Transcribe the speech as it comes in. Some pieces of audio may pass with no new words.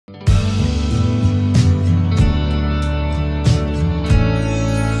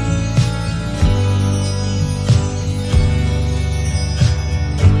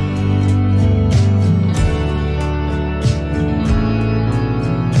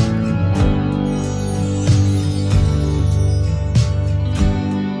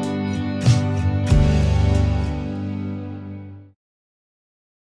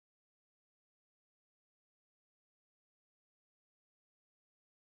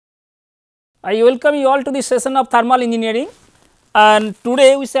I welcome you all to the session of thermal engineering, and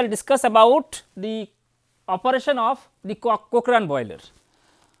today we shall discuss about the operation of the Cochran boiler.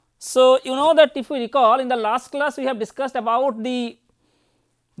 So, you know that if we recall, in the last class we have discussed about the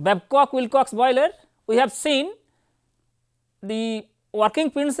Babcock-Wilcox boiler. We have seen the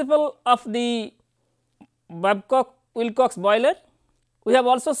working principle of the Babcock-Wilcox boiler. We have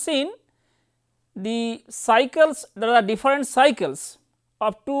also seen the cycles, there are different cycles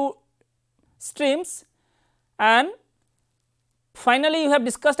of two streams, and finally, you have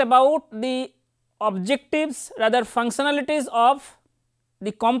discussed about the objectives, rather functionalities of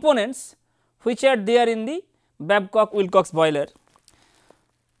the components which are there in the Babcock-Wilcox boiler.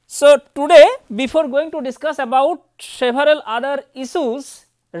 So, today before going to discuss about several other issues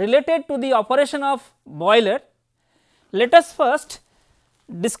related to the operation of boiler, let us first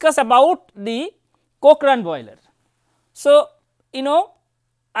discuss about the Cochran boiler. So, you know,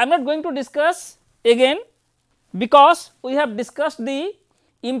 I am not going to discuss again, because we have discussed the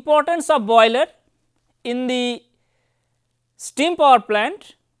importance of boiler in the steam power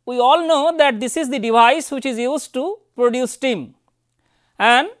plant. We all know that this is the device which is used to produce steam,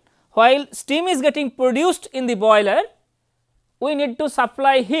 and while steam is getting produced in the boiler, we need to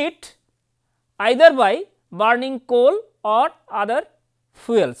supply heat either by burning coal or other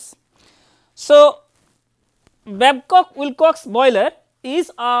fuels. So, Babcock-Wilcox boiler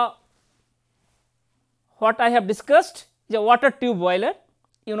is a, what I have discussed, is a water tube boiler,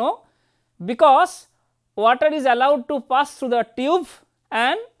 you know, because water is allowed to pass through the tube,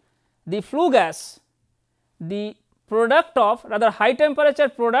 and the flue gas, the product of, rather high temperature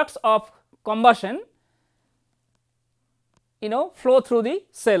products of combustion, you know, flow through the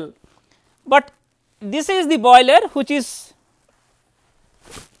cell. But this is the boiler which is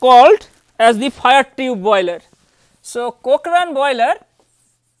called as the fire tube boiler. So, Cochran boiler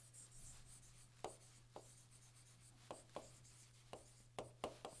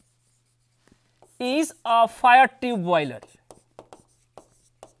is a fire tube boiler.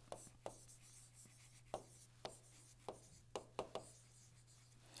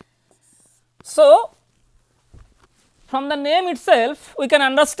 So, from the name itself we can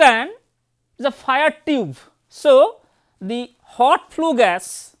understand the fire tube. So, the hot flue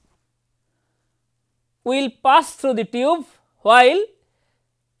gas will pass through the tube, while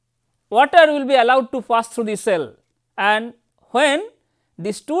water will be allowed to pass through the cell, and when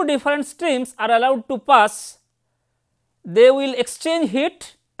these two different streams are allowed to pass, they will exchange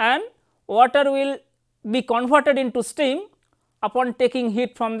heat and water will be converted into steam upon taking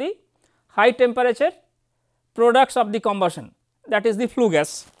heat from the high temperature products of the combustion, that is the flue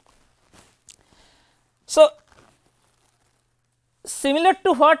gas. So, similar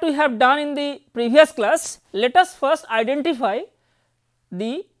to what we have done in the previous class, let us first identify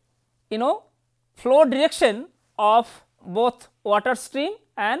the flow direction of both water stream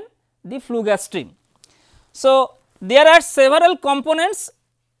and the flue gas stream. So, there are several components.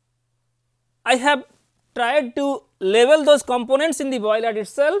 I have tried to label those components in the boiler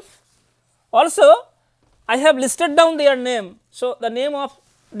itself. Also, I have listed down their name. So, the name of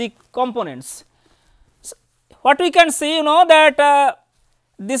the components. So, what we can see, you know, that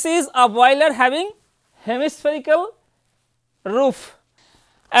this is a boiler having hemispherical roof,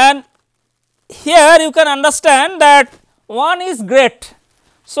 and here you can understand that one is grate.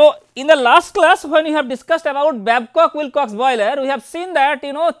 So, in the last class when we have discussed about Babcock-Wilcox boiler, we have seen that,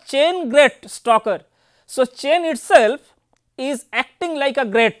 you know, chain grate stoker. So, chain itself is acting like a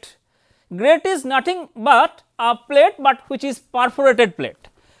grate. Grate is nothing but a plate, but which is perforated plate.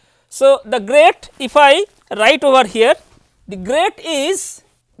 So, the grate, if I write over here, the grate is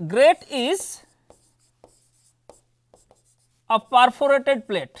a perforated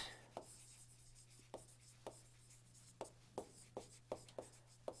plate.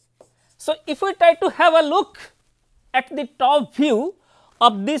 So, if we try to have a look at the top view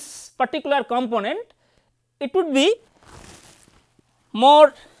of this particular component, it would be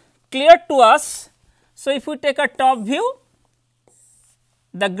more clear to us. So, if we take a top view,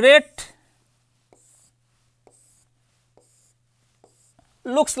 the grate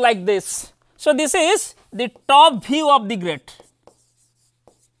looks like this. So, this is the top view of the grate.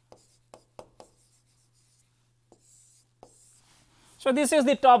 So, this is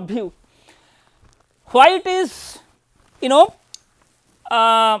the top view. Why it is, you know,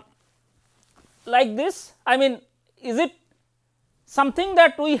 like this? I mean, is it something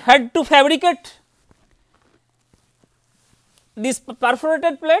that we had to fabricate this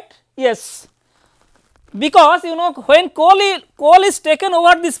perforated plate? Yes, because, you know, when coal is taken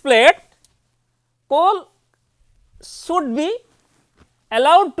over this plate, coal should be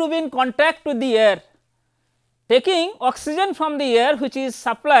allowed to be in contact with the air, taking oxygen from the air which is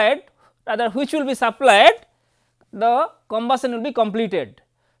supplied, rather which will be supplied, the combustion will be completed.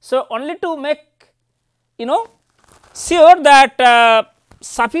 So, only to make sure that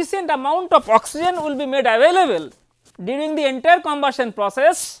sufficient amount of oxygen will be made available during the entire combustion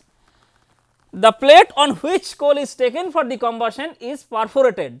process, the plate on which coal is taken for the combustion is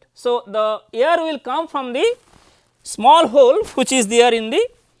perforated. So, the air will come from the small hole which is there in the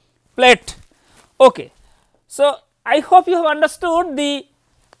plate. Okay. So, I hope you have understood the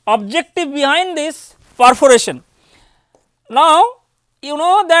objective behind this perforation. Now, you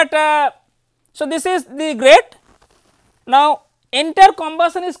know that so this is the grate. Now, entire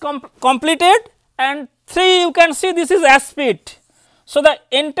combustion is completed, and 3 you can see this is ash pit. So, the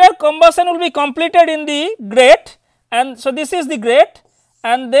entire combustion will be completed in the grate, and so this is the grate,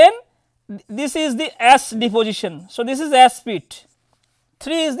 and then this is the ash deposition. So, this is ash pit,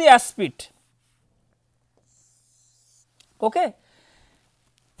 3 is the ash pit. Okay.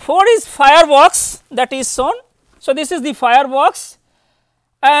 4 is firebox, that is shown. So, this is the firebox,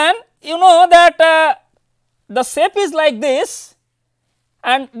 and you know that the shape is like this,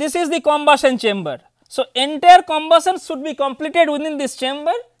 and this is the combustion chamber. So, entire combustion should be completed within this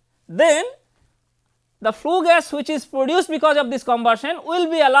chamber, then the flue gas which is produced because of this combustion will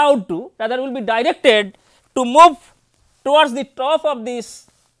be allowed to, rather will be directed to move towards the top of this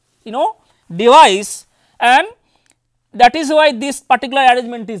device, and that is why this particular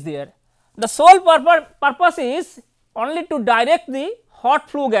arrangement is there. The sole purpose is only to direct the hot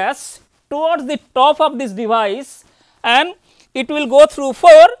flue gas towards the top of this device, and it will go through 4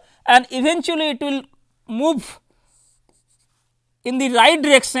 and eventually it will move in the right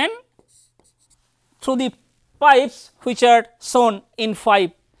direction through the pipes which are shown in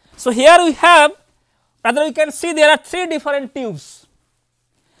 5. So, here we have, rather we can see there are 3 different tubes,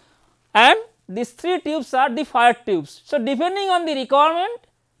 and these 3 tubes are the fire tubes. So, depending on the requirement,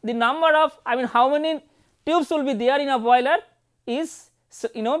 the number of how many tubes will be there in a boiler is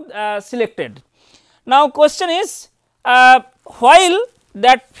selected. Now, question is while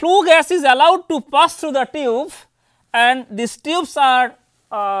that flue gas is allowed to pass through the tube, and these tubes are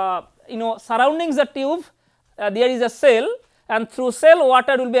surrounding the tube, there is a cell, and through cell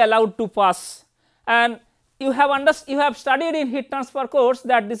water will be allowed to pass, and you have studied in heat transfer course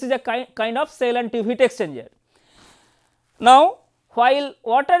that this is a kind of cell and tube heat exchanger. Now, while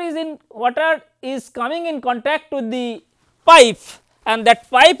water is coming in contact with the pipe, and that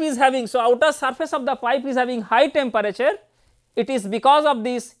pipe is having, so outer surface of the pipe is having high temperature, it is because of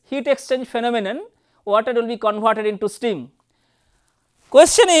this heat exchange phenomenon water will be converted into steam.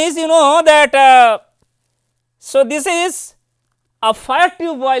 Question is that so this is a fire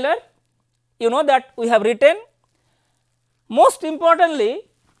tube boiler, that we have written. Most importantly,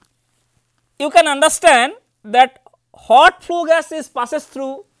 you can understand that hot flue gas is passes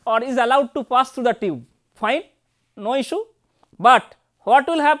through or is allowed to pass through the tube, fine, no issue, but what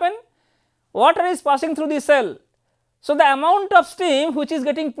will happen? Water is passing through the cell. So, the amount of steam which is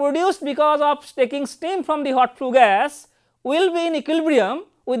getting produced because of taking steam from the hot flue gas will be in equilibrium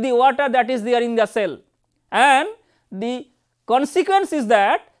with the water that is there in the cell, and the consequence is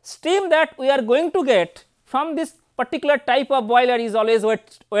that steam that we are going to get from this particular type of boiler is always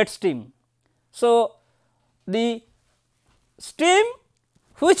wet steam. So, the steam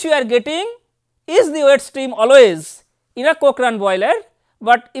which we are getting is the wet steam always in a Cochran boiler,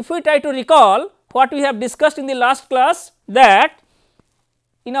 but if we try to recall what we have discussed in the last class, that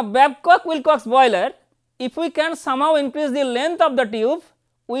in a Babcock-Wilcox boiler, if we can somehow increase the length of the tube,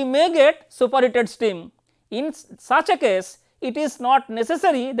 we may get superheated steam. In such a case, it is not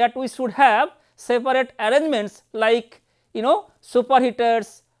necessary that we should have separate arrangements like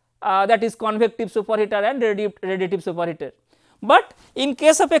superheaters, that is convective superheater and radiative superheater. But in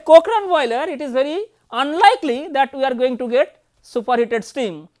case of a Cochran boiler, it is very unlikely that we are going to get superheated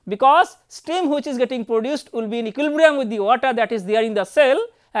steam, because steam which is getting produced will be in equilibrium with the water that is there in the cell,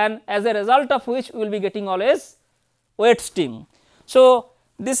 and as a result of which we will be getting always wet steam. So,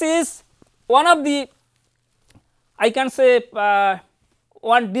 this is one of the, I can say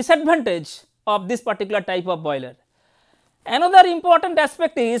one disadvantage of this particular type of boiler. Another important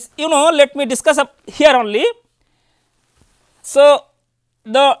aspect is, let me discuss up here only. So,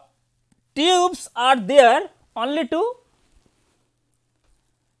 the tubes are there only to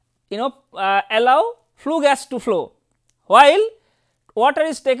allow flue gas to flow, while water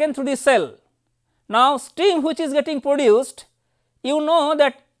is taken through the cell. Now, steam which is getting produced,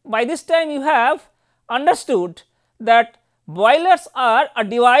 that by this time you have understood that boilers are a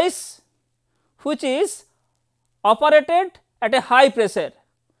device which is operated at a high pressure.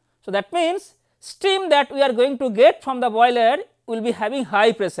 So, that means steam that we are going to get from the boiler will be having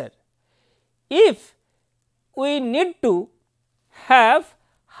high pressure. If we need to have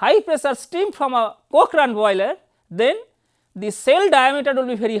high pressure steam from a Cochran boiler, then the cell diameter will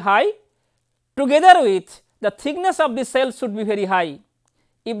be very high, together with the thickness of the cell should be very high.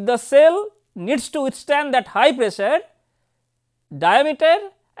 If the cell needs to withstand that high pressure, diameter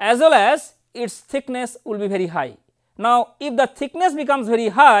as well as its thickness will be very high. Now, if the thickness becomes very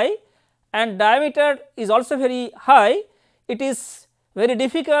high and diameter is also very high, it is very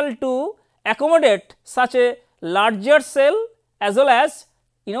difficult to accommodate such a larger cell as well as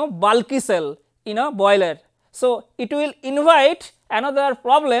bulky cell in a boiler. So, it will invite another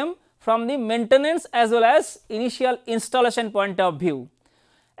problem from the maintenance as well as initial installation point of view.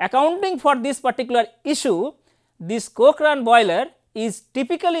 Accounting for this particular issue, this Cochran boiler is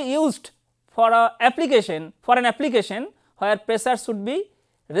typically used for an application where pressure should be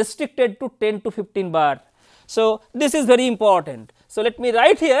restricted to 10 to 15 bar. So, this is very important. So, let me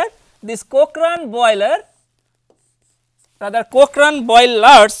write here this Cochran boiler, rather Cochran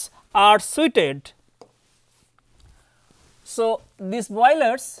boilers are suited. So, these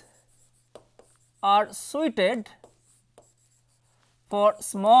boilers are suited for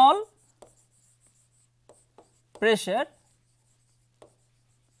small pressure,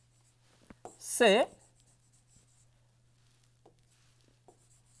 say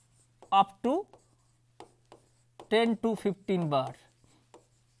up to 10 to 15 bar.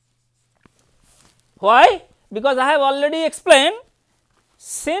 Why? Because I have already explained,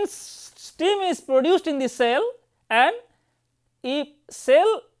 since steam is produced in the cell and if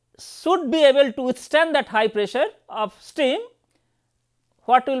cell should be able to withstand that high pressure of steam,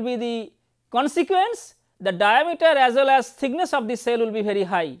 what will be the consequence? The diameter as well as thickness of the cell will be very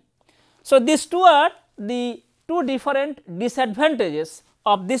high. So, these two are the two different disadvantages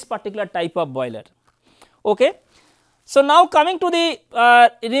of this particular type of boiler. Okay. So, now coming to the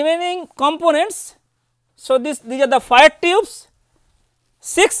remaining components. So, these are the fire tubes,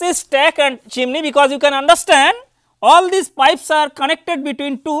 6 is stack and chimney, because you can understand all these pipes are connected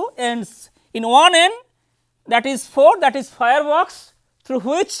between two ends. In one end, that is 4, that is firebox through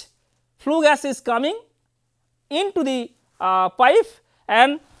which flue gas is coming into the pipe,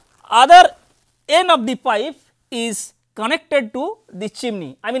 and other end of the pipe is connected to the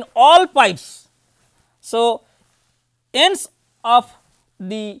chimney, I mean all pipes. So, ends of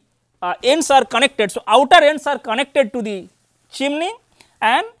the ends are connected. So, outer ends are connected to the chimney,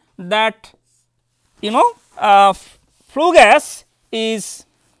 and that flue gas is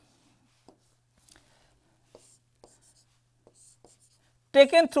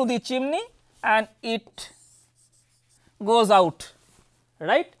taken through the chimney and it goes out,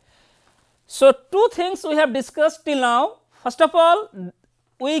 right. So, two things we have discussed till now. First of all,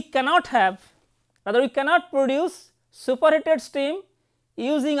 we cannot produce superheated steam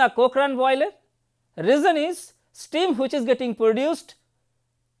using a Cochran boiler. Reason is, steam which is getting produced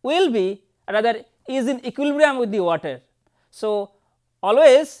will be is in equilibrium with the water. So,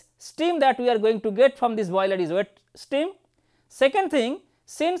 always steam that we are going to get from this boiler is wet steam. Second thing,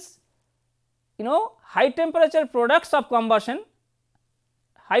 since high temperature products of combustion,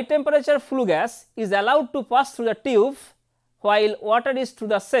 high temperature flue gas is allowed to pass through the tube while water is through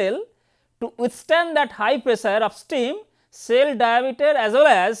the cell. To withstand that high pressure of steam, cell diameter as well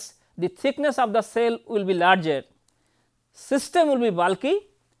as the thickness of the cell will be larger, system will be bulky,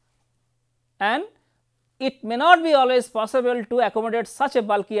 and it may not be always possible to accommodate such a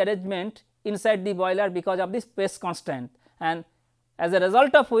bulky arrangement inside the boiler because of this space constraint, and as a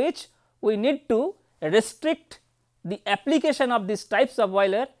result of which we need to restrict the application of these types of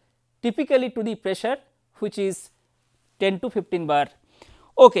boiler typically to the pressure which is 10 to 15 bar.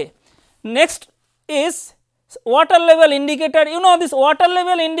 Okay. Next is water level indicator. This water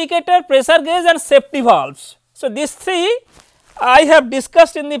level indicator, pressure gauge and safety valves. So, these three I have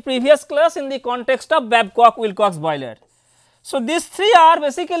discussed in the previous class in the context of Babcock-Wilcox boiler. So, these three are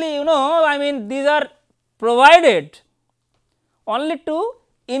basically these are provided only to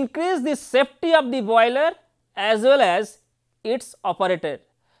increase the safety of the boiler as well as its operator.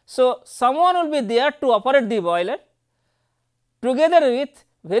 So, someone will be there to operate the boiler, together with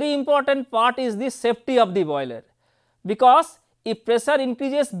very important part is the safety of the boiler, because if pressure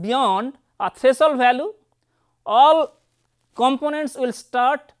increases beyond a threshold value, all components will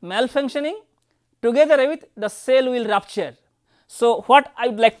start malfunctioning, together with the cell will rupture. So, what I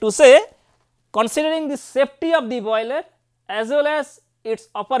would like to say, considering the safety of the boiler as well as its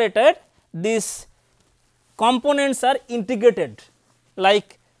operator, these components are integrated,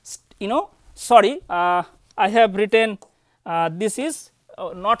 like I have written this is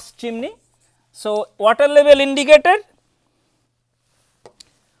not chimney. So, water level indicator,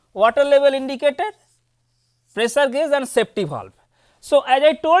 pressure gauge and safety valve. So, as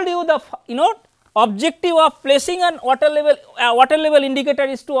I told you, the objective of placing an water level indicator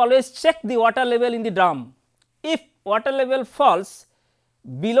is to always check the water level in the drum. If water level falls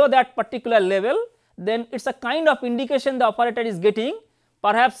below that particular level, then it is a kind of indication the operator is getting,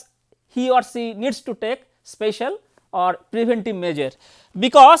 perhaps he or she needs to take special or preventive measure,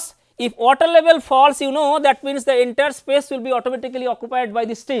 because if water level falls, that means the entire space will be automatically occupied by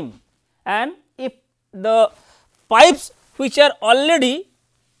the steam, and if the pipes which are already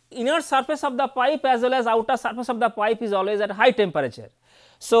inner surface of the pipe as well as outer surface of the pipe is always at high temperature.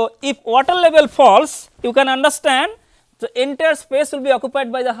 So, if water level falls, you can understand the entire space will be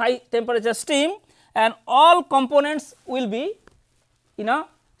occupied by the high temperature steam, and all components will be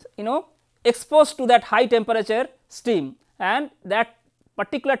exposed to that high temperature steam, and that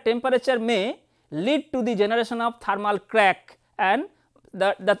particular temperature may lead to the generation of thermal crack, and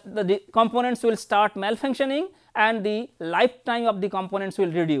the components will start malfunctioning and the lifetime of the components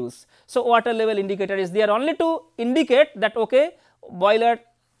will reduce. So, water level indicator is there only to indicate that okay, boiler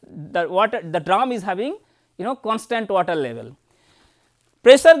the drum is having constant water level.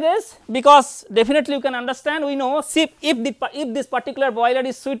 Pressure gauge, because definitely you can understand, we know if this particular boiler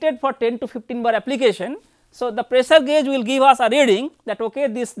is suited for 10 to 15 bar application. So, the pressure gauge will give us a reading that okay,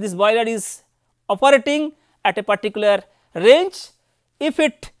 this boiler is operating at a particular range. If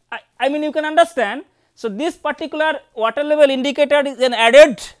it I mean you can understand. So, this particular water level indicator is an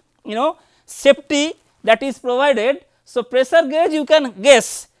added safety that is provided. So, pressure gauge you can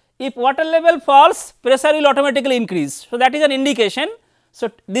guess, if water level falls, pressure will automatically increase. So, that is an indication. So,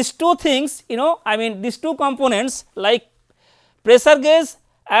 these two things I mean these two components like pressure gauge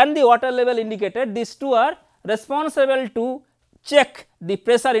and the water level indicator, these two are responsible to check the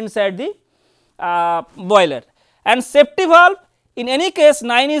pressure inside the boiler. And safety valve, in any case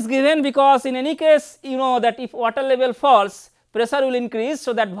 9 is given, because in any case that if water level falls, pressure will increase.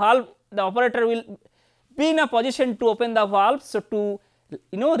 So, that valve the operator will be in a position to open the valve. So, to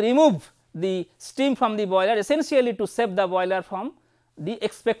remove the steam from the boiler, essentially to save the boiler from the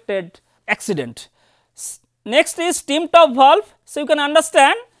expected accident. Next is steam top valve. So, you can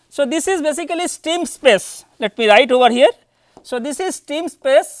understand. So, this is basically steam space, let me write over here. So, this is steam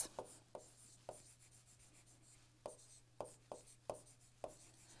space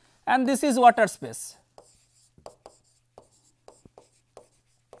and this is water space.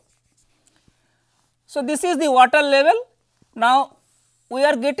 So, this is the water level. Now, we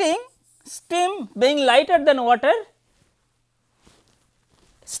are getting steam being lighter than water,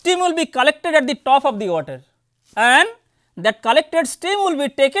 steam will be collected at the top of the water, and that collected steam will be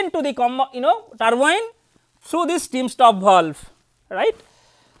taken to the turbine through this steam stop valve, right.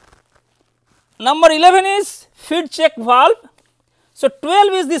 Number 11 is feed check valve. So,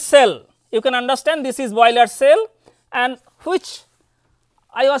 12 is the cell, you can understand this is boiler cell, and which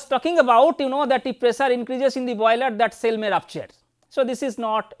I was talking about that if pressure increases in the boiler, that cell may rupture. So, this is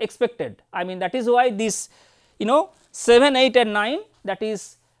not expected, I mean that is why this 7, 8 and 9, that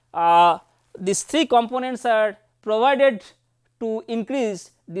is these 3 components are provided to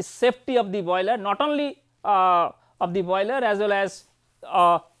increase the safety of the boiler, not only of the boiler as well as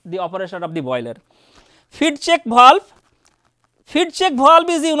the operation of the boiler. Feed check valve is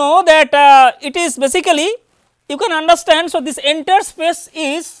that it is basically you can understand. So, this entire space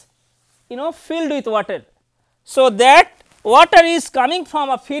is filled with water. So, that water is coming from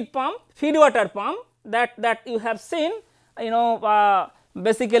a feed water pump that you have seen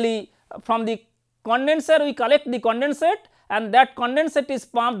basically from the condenser we collect the condensate, and that condensate is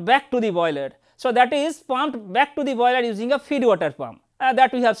pumped back to the boiler. So, that is pumped back to the boiler using a feed water pump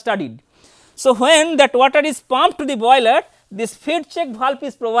that we have studied. So, when that water is pumped to the boiler, this feed check valve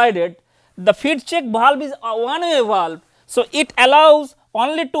is provided. The feed check valve is a one-way valve. So, it allows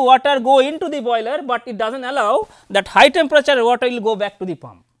only to water go into the boiler, but it does not allow that high temperature water will go back to the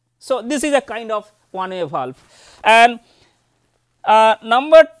pump. So, this is a kind of one-way valve. And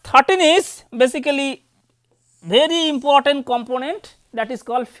number 13 is basically very important component, that is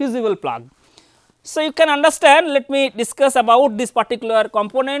called fusible plug. So, you can understand, let me discuss about this particular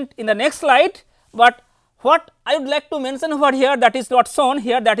component in the next slide, but what I would like to mention over here, that is not shown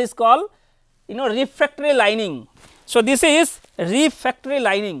here, that is called refractory lining. So, this is refractory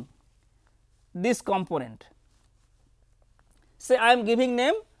lining, this component, say I am giving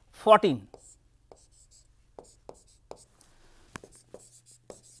name 14.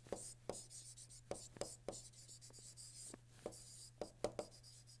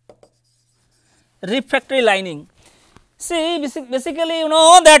 Refractory lining. See, basically you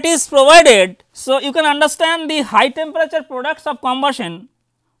know that is provided. So, you can understand the high temperature products of combustion,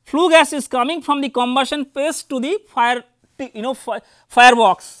 flue gas is coming from the combustion phase to the fire, you know,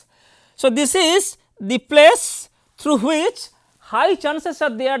 firebox. So, this is the place through which high chances are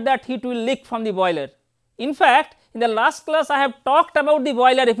there that heat will leak from the boiler. In fact, in the last class I have talked about the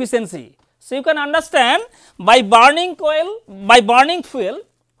boiler efficiency. So, you can understand by burning coal, by burning fuel,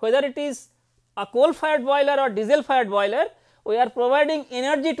 whether it is a coal fired boiler or diesel fired boiler, we are providing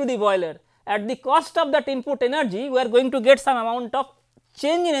energy to the boiler. At the cost of that input energy, we are going to get some amount of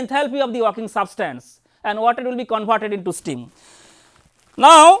change in enthalpy of the working substance, and water will be converted into steam.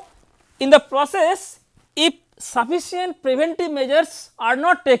 Now, in the process, if sufficient preventive measures are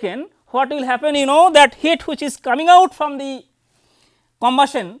not taken, what will happen, you know, that heat which is coming out from the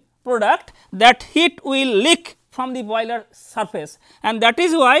combustion product, that heat will leak from the boiler surface, and that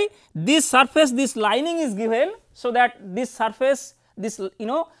is why this surface, this lining is given. So, that this surface, this you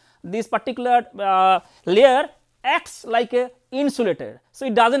know, this particular layer acts like a insulator. So,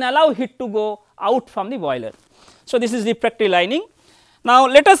 it does not allow heat to go out from the boiler. So, this is refractory lining. Now,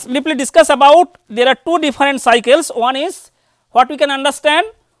 let us briefly discuss about, there are two different cycles. One is what we can understand,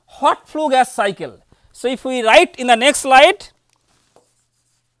 hot flue gas cycle. So, if we write in the next slide,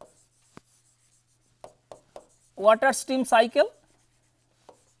 water steam cycle,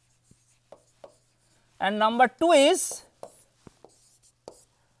 and number 2 is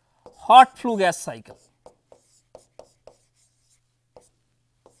hot flue gas cycle.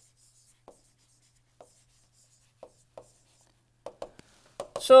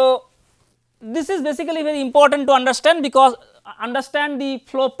 So, this is basically very important to understand, because understand the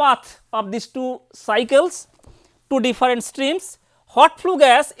flow path of these two cycles, two different streams. Hot flue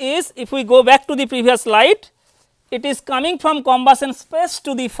gas is, if we go back to the previous slide, it is coming from combustion space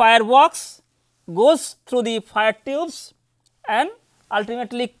to the firebox, goes through the fire tubes and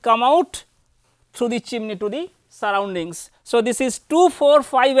ultimately come out through the chimney to the surroundings. So, this is 2, 4,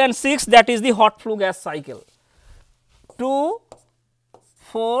 5 and 6, that is the hot flue gas cycle, 2,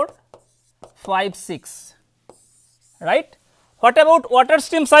 4, 5, 6, right. What about water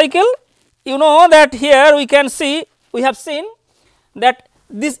steam cycle? You know that here we can see, we have seen that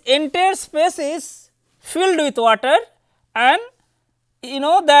this entire space is filled with water, and you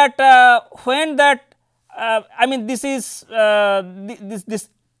know that when that I mean this is this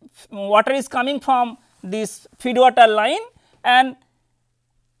water is coming from this feed water line, and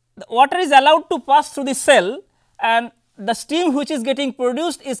the water is allowed to pass through the cell, and the steam which is getting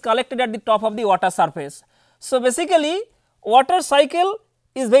produced is collected at the top of the water surface. So, basically water cycle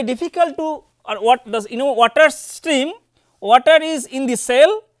is very difficult to, or what does, you know, water stream, water is in the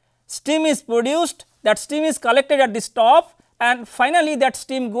cell, steam is produced, that steam is collected at the top, and finally that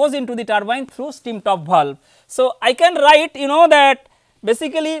steam goes into the turbine through steam top valve. So, I can write, you know, that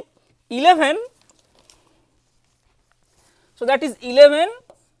basically 11, so that is 11,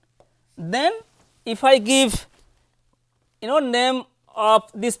 then if I give, you know, name of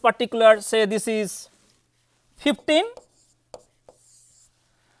this particular, say this is 15,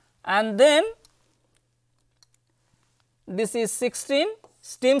 and then this is 16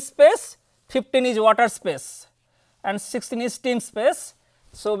 steam space, 15 is water space and 16 is steam space.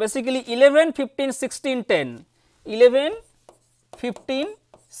 So, basically 11, 15, 16, 10, 11, 15,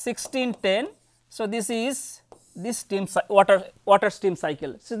 16, 10. So, this is this steam water steam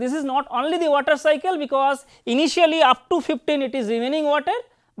cycle. So, this is not only the water cycle, because initially up to 15 it is remaining water,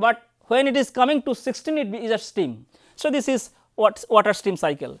 but when it is coming to 16 it is a steam. So, this is what water steam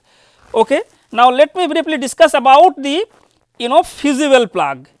cycle. Okay. Now, let me briefly discuss about the, you know, fusible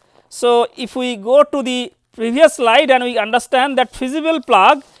plug. So, if we go to the previous slide and we understand that fusible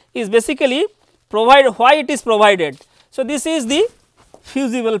plug is basically why it is provided. So, this is the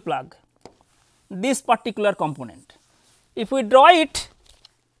fusible plug, this particular component. If we draw it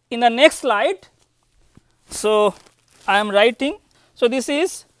in the next slide, so I am writing. So, this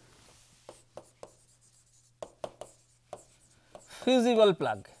is fusible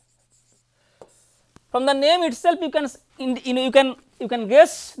plug. From the name itself, you can you can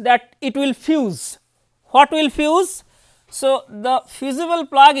guess that it will fuse. What will fuse? So, the fusible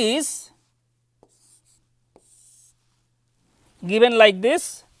plug is given like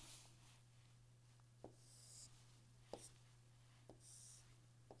this.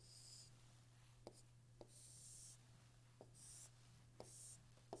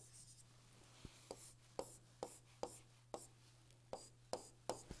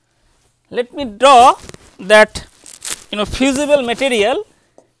 Let me draw that, you know, fusible material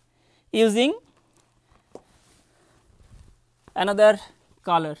using another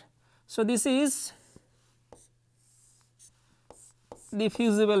color. So, this is the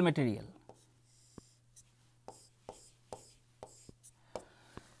fusible material.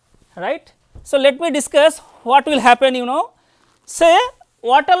 Right. So, let me discuss what will happen, say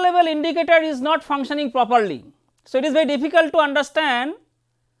water level indicator is not functioning properly. So, it is very difficult to understand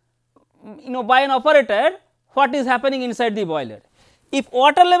by an operator what is happening inside the boiler. If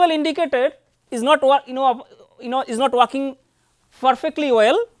water level indicator is not is not working perfectly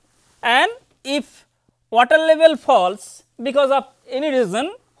well, and if water level falls because of any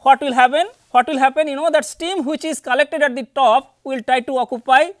reason, what will happen? What will happen? That steam which is collected at the top will try to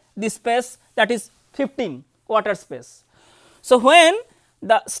occupy the space, that is 15 water space. So, when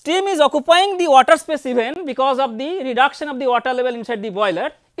the steam is occupying the water space even because of the reduction of the water level inside the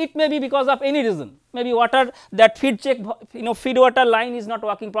boiler, it may be because of any reason, maybe water that feed water line is not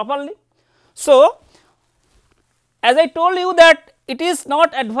working properly. So, as I told you that it is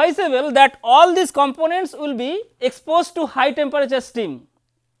not advisable that all these components will be exposed to high temperature steam.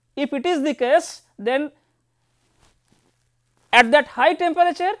 If it is the case, then at that high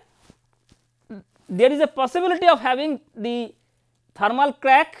temperature there is a possibility of having the thermal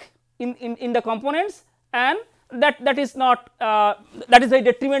crack in the components, and that is not that is very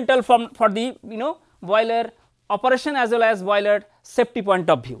detrimental for the boiler operation as well as boiler safety point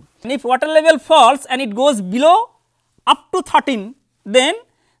of view. And if water level falls and it goes below up to 13, then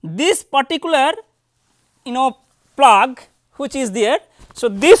this particular plug which is there. So,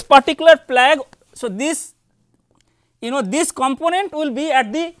 this particular plug, so this this component will be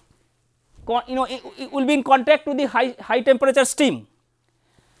at the it will be in contact to the high temperature steam.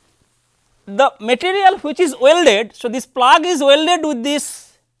 The material which is welded, so this plug is welded with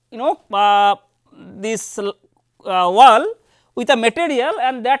this this wall with a material,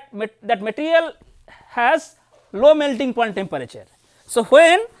 and that material has low melting point temperature. So,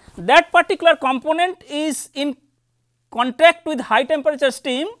 when that particular component is in contact with high temperature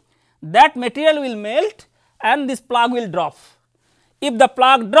steam, that material will melt and this plug will drop. If the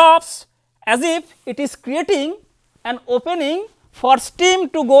plug drops, as if it is creating an opening for steam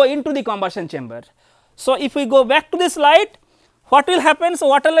to go into the combustion chamber. So, if we go back to the slide, what will happen? So,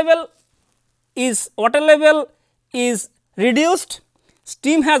 water level is reduced,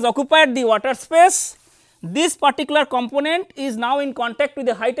 steam has occupied the water space, this particular component is now in contact with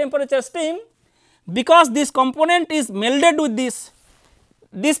the high temperature steam. Because this component is melded with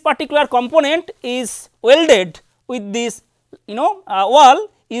this particular component is welded with this wall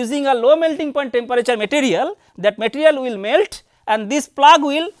using a low melting point temperature material, that material will melt and this plug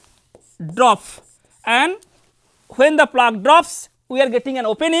will drop, and when the plug drops we are getting an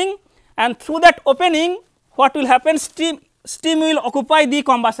opening, and through that opening what will happen? Steam will occupy the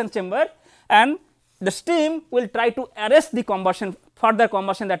combustion chamber and the steam will try to arrest the combustion, further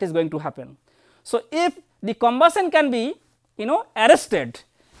combustion that is going to happen. So, if the combustion can be arrested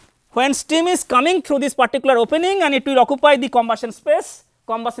when steam is coming through this particular opening and it will occupy the combustion space,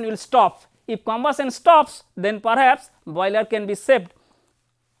 combustion will stop. If combustion stops, then perhaps boiler can be saved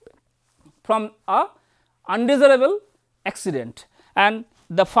from a undesirable accident, and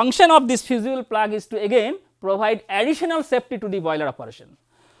the function of this fusible plug is to again provide additional safety to the boiler operation.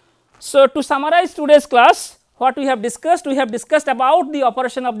 So, to summarize today's class, what we have discussed about the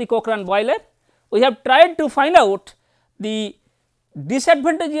operation of the Cochran boiler. We have tried to find out the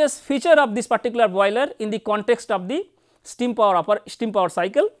disadvantageous feature of this particular boiler in the context of the steam power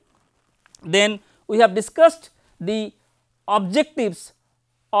cycle. Then we have discussed the objectives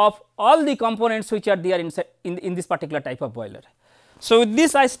of all the components which are there inside in this particular type of boiler. So, with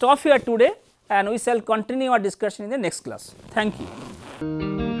this I stop here today, and we shall continue our discussion in the next class. Thank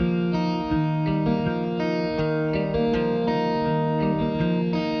you.